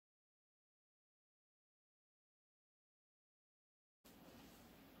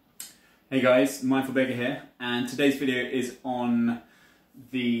Hey guys, Mindful Baker here, and today's video is on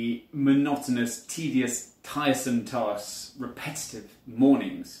the monotonous, tedious, tiresome tasks, repetitive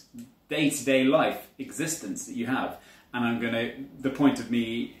mornings, day-to-day life existence that you have. And the point of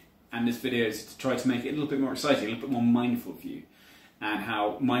me and this video is to try to make it a little bit more exciting, a little bit more mindful for you, and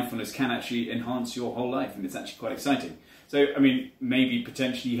how mindfulness can actually enhance your whole life, and it's actually quite exciting. So, I mean, maybe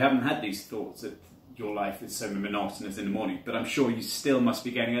potentially you haven't had these thoughts that your life is so monotonous in the morning, but I'm sure you still must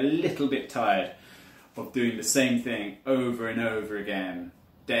be getting a little bit tired of doing the same thing over and over again,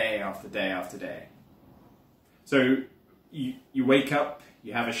 day after day after day. So you wake up,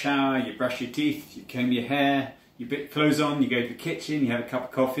 you have a shower, you brush your teeth, you comb your hair, you put clothes on, you go to the kitchen, you have a cup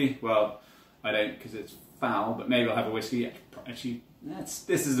of coffee. Well, I don't because it's foul, but maybe I'll have a whiskey. Actually,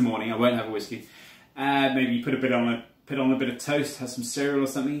 this is the morning, I won't have a whiskey. Maybe you put on a bit of toast, have some cereal or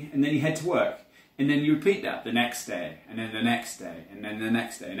something, and then you head to work. And then you repeat that the next day, and then the next day, and then the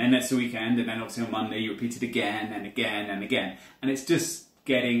next day, and then it's the weekend, and then obviously on Monday you repeat it again and again and again, and it's just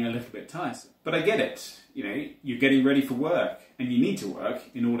getting a little bit tiresome. But I get it, you know, you're getting ready for work, and you need to work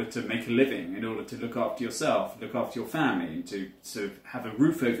in order to make a living, in order to look after yourself, look after your family, and to sort of have a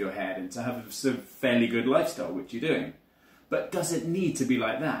roof over your head, and to have a sort of fairly good lifestyle, which you're doing. But does it need to be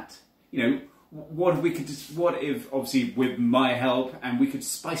like that? You know, what if, obviously, with my help, and we could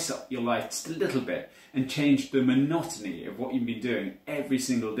spice up your life just a little bit and change the monotony of what you've been doing every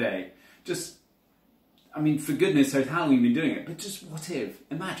single day? Just, I mean, for goodness sake, how long you've been doing it, but just what if?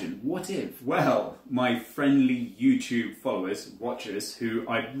 Imagine, what if? Well, my friendly YouTube followers, watchers, who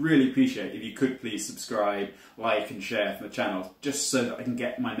I'd really appreciate if you could please subscribe, like and share for the channel, just so that I can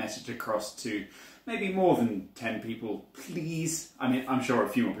get my message across to maybe more than 10 people, please. I mean, I'm sure a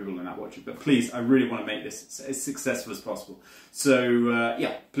few more people than that watch it, but please, I really want to make this as successful as possible. So,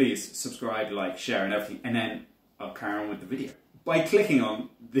 yeah, please subscribe, like, share and everything, and then I'll carry on with the video. By clicking on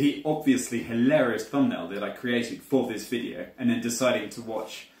the obviously hilarious thumbnail that I created for this video, and then deciding to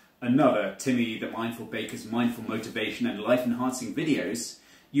watch another Timmy the Mindful Baker's Mindful Motivation and Life Enhancing videos,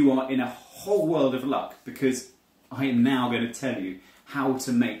 you are in a whole world of luck, because I am now going to tell you how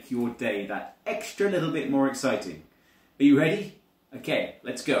to make your day that extra little bit more exciting. Are you ready? Okay,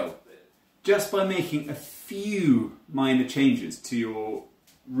 let's go. Just by making a few minor changes to your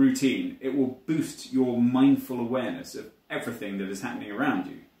routine, it will boost your mindful awareness of everything that is happening around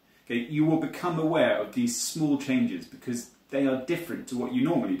you. Okay, you will become aware of these small changes because they are different to what you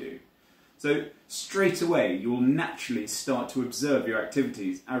normally do. So straight away, you'll naturally start to observe your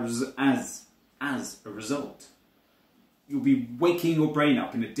activities as a result. You'll be waking your brain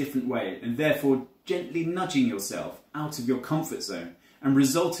up in a different way, and therefore gently nudging yourself out of your comfort zone, and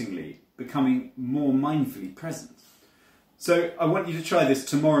resultingly becoming more mindfully present. So I want you to try this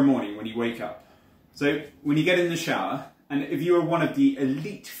tomorrow morning when you wake up. So when you get in the shower, and if you are one of the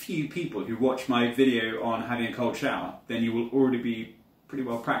elite few people who watch my video on having a cold shower, then you will already be pretty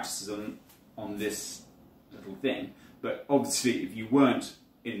well practiced on this little thing. But obviously if you weren't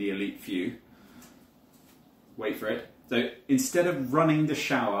in the elite few, wait for it. So instead of running the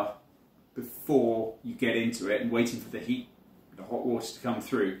shower before you get into it and waiting for the hot water to come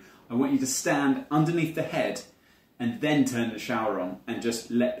through, I want you to stand underneath the head and then turn the shower on and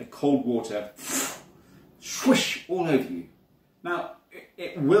just let the cold water swish all over you. Now,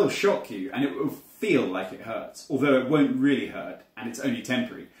 it will shock you and it will feel like it hurts, although it won't really hurt and it's only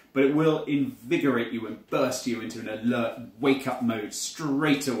temporary, but it will invigorate you and burst you into an alert wake-up mode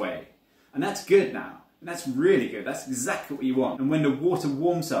straight away. And that's good now. And that's really good. That's exactly what you want. And when the water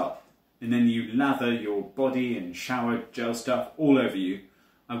warms up, and then you lather your body and shower gel stuff all over you,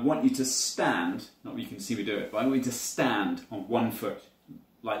 I want you to stand, not that you can see me do it, but I want you to stand on one foot,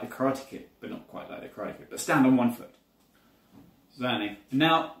 like the Karate Kid, but not quite like the Karate Kid, but stand on one foot. Standing. And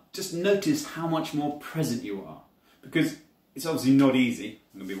now, just notice how much more present you are. Because it's obviously not easy,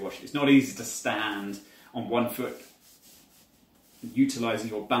 I'm going to be watching, it's not easy to stand on one foot,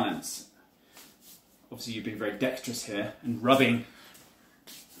 utilising your balance. Obviously you've been very dexterous here and rubbing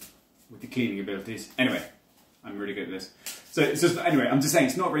with the cleaning abilities. Anyway, I'm really good at this. So it's just, anyway, I'm just saying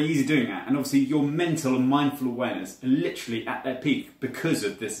it's not very easy doing that. And obviously your mental and mindful awareness are literally at their peak because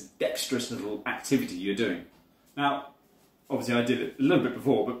of this dexterous little activity you're doing. Now, obviously I did it a little bit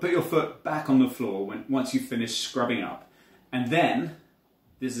before, but put your foot back on the floor once you've finished scrubbing up. And then,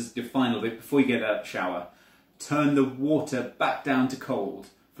 this is the final bit, before you get out of the shower, turn the water back down to cold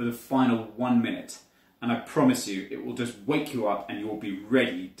for the final 1 minute. And I promise you, it will just wake you up and you will be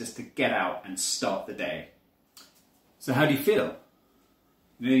ready just to get out and start the day. So how do you feel?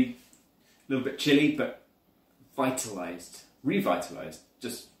 Maybe a little bit chilly, but vitalised, revitalised,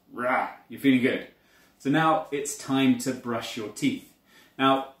 just rah, you're feeling good. So now it's time to brush your teeth.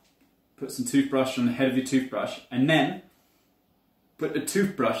 Now, put some toothbrush on the head of your toothbrush, and then put the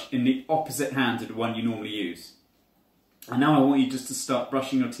toothbrush in the opposite hand to the one you normally use. And now I want you just to start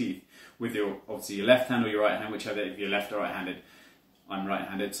brushing your teeth with your, obviously your left hand or your right hand, whichever, if you're left or right-handed. I'm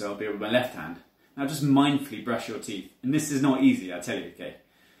right-handed, so I'll be with my left hand. Now just mindfully brush your teeth. And this is not easy, I tell you, okay?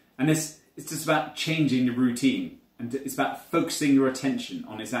 And it's just about changing the routine. And it's about focusing your attention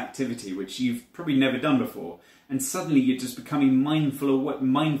on this activity, which you've probably never done before. And suddenly you're just becoming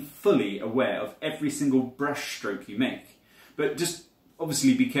mindfully aware of every single brush stroke you make. But just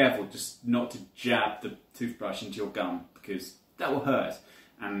obviously be careful just not to jab the toothbrush into your gum, because that will hurt.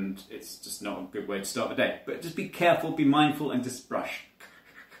 And it's just not a good way to start the day. But just be careful, be mindful, and just brush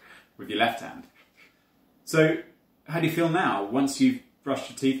with your left hand. So, how do you feel now? Once you've brushed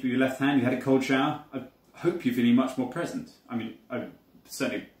your teeth with your left hand, you had a cold shower, I hope you're feeling much more present. I mean, I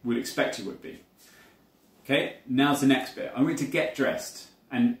certainly would expect you would be. Okay, now's the next bit. I want you to get dressed.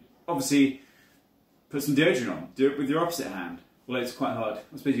 And obviously, put some deodorant on. Do it with your opposite hand. Well, it's quite hard.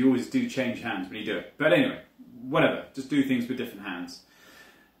 I suppose you always do change hands when you do it. But anyway, whatever. Just do things with different hands.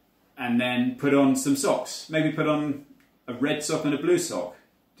 And then put on some socks. Maybe put on a red sock and a blue sock.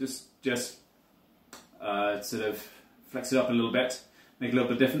 Just sort of flex it up a little bit. Make it a little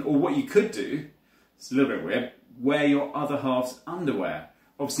bit different. Or what you could do, it's a little bit weird, wear your other half's underwear.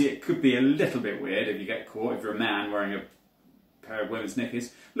 Obviously it could be a little bit weird if you get caught, if you're a man wearing a pair of women's knickers.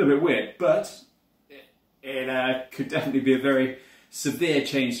 A little bit weird, but it could definitely be a very severe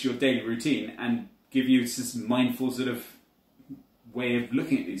change to your daily routine and give you this mindful sort of way of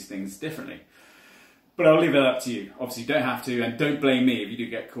looking at these things differently. But I'll leave it up to you. Obviously you don't have to, and don't blame me if you do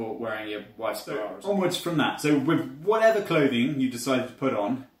get caught wearing your wife's bra. Onwards from that. So with whatever clothing you decided to put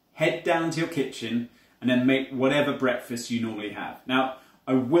on, head down to your kitchen and then make whatever breakfast you normally have. Now,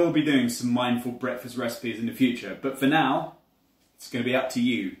 I will be doing some mindful breakfast recipes in the future, but for now, it's going to be up to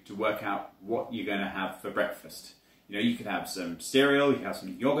you to work out what you're going to have for breakfast. You know, you could have some cereal, you could have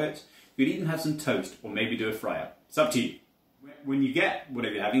some yogurt, you could even have some toast, or maybe do a fry-up. It's up to you. When you get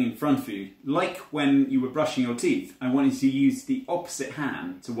whatever you're having in front of you, like when you were brushing your teeth, I want you to use the opposite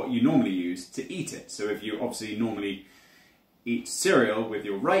hand to what you normally use to eat it. So if you obviously normally eat cereal with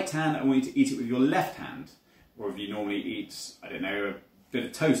your right hand, I want you to eat it with your left hand. Or if you normally eat, I don't know, a bit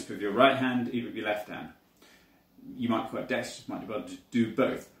of toast with your right hand, eat with your left hand. You might be quite dexterous, might be able to do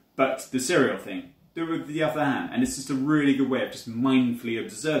both. But the cereal thing, do it with the other hand. And it's just a really good way of just mindfully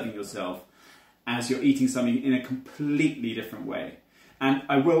observing yourself as you're eating something in a completely different way. And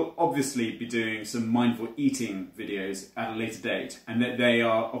I will obviously be doing some mindful eating videos at a later date, and that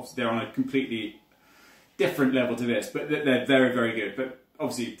they're on a completely different level to this, but they're very, very good. But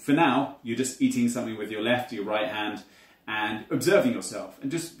obviously for now, you're just eating something with your left or your right hand and observing yourself and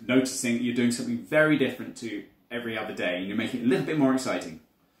just noticing that you're doing something very different to every other day, and you're making it a little bit more exciting.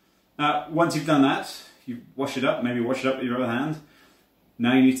 Once you've done that, you wash it up, maybe wash it up with your other hand.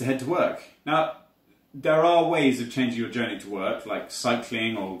 Now you need to head to work. Now, there are ways of changing your journey to work, like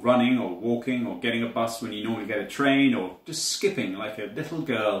cycling or running or walking or getting a bus when you normally get a train, or just skipping like a little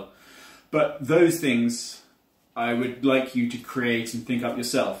girl. But those things I would like you to create and think up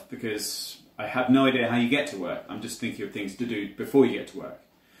yourself, because I have no idea how you get to work. I'm just thinking of things to do before you get to work.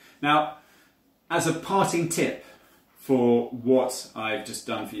 Now, as a parting tip for what I've just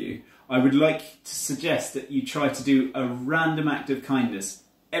done for you, I would like to suggest that you try to do a random act of kindness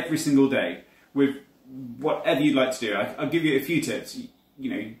every single day with whatever you'd like to do. I'll give you a few tips, you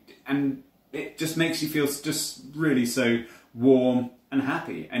know, and it just makes you feel just really so warm and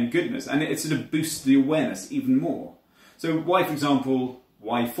happy and goodness, and it sort of boosts the awareness even more. So why, for example,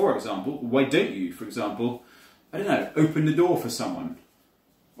 why don't you, for example, I don't know, open the door for someone,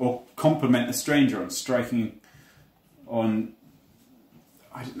 or compliment a stranger on striking on,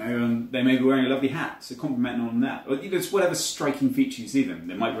 I don't know, they may be wearing a lovely hat, so compliment them on that. Or you know, it's whatever striking feature you see them.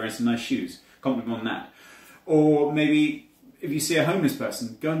 They might be wearing some nice shoes, compliment on that. Or maybe if you see a homeless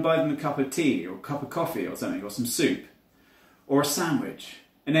person, go and buy them a cup of tea or a cup of coffee or something, or some soup, or a sandwich,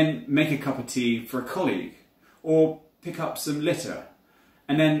 and then make a cup of tea for a colleague, or pick up some litter.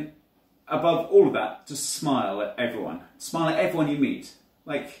 And then above all of that, just smile at everyone. Smile at everyone you meet,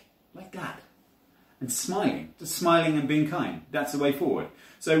 like that. And smiling, just smiling and being kind. That's the way forward.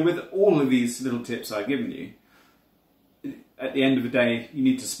 So with all of these little tips I've given you, at the end of the day, you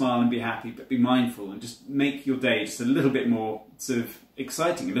need to smile and be happy, but be mindful and just make your day just a little bit more sort of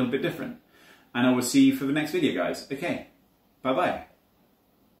exciting, a little bit different. And I will see you for the next video, guys. Okay, bye-bye.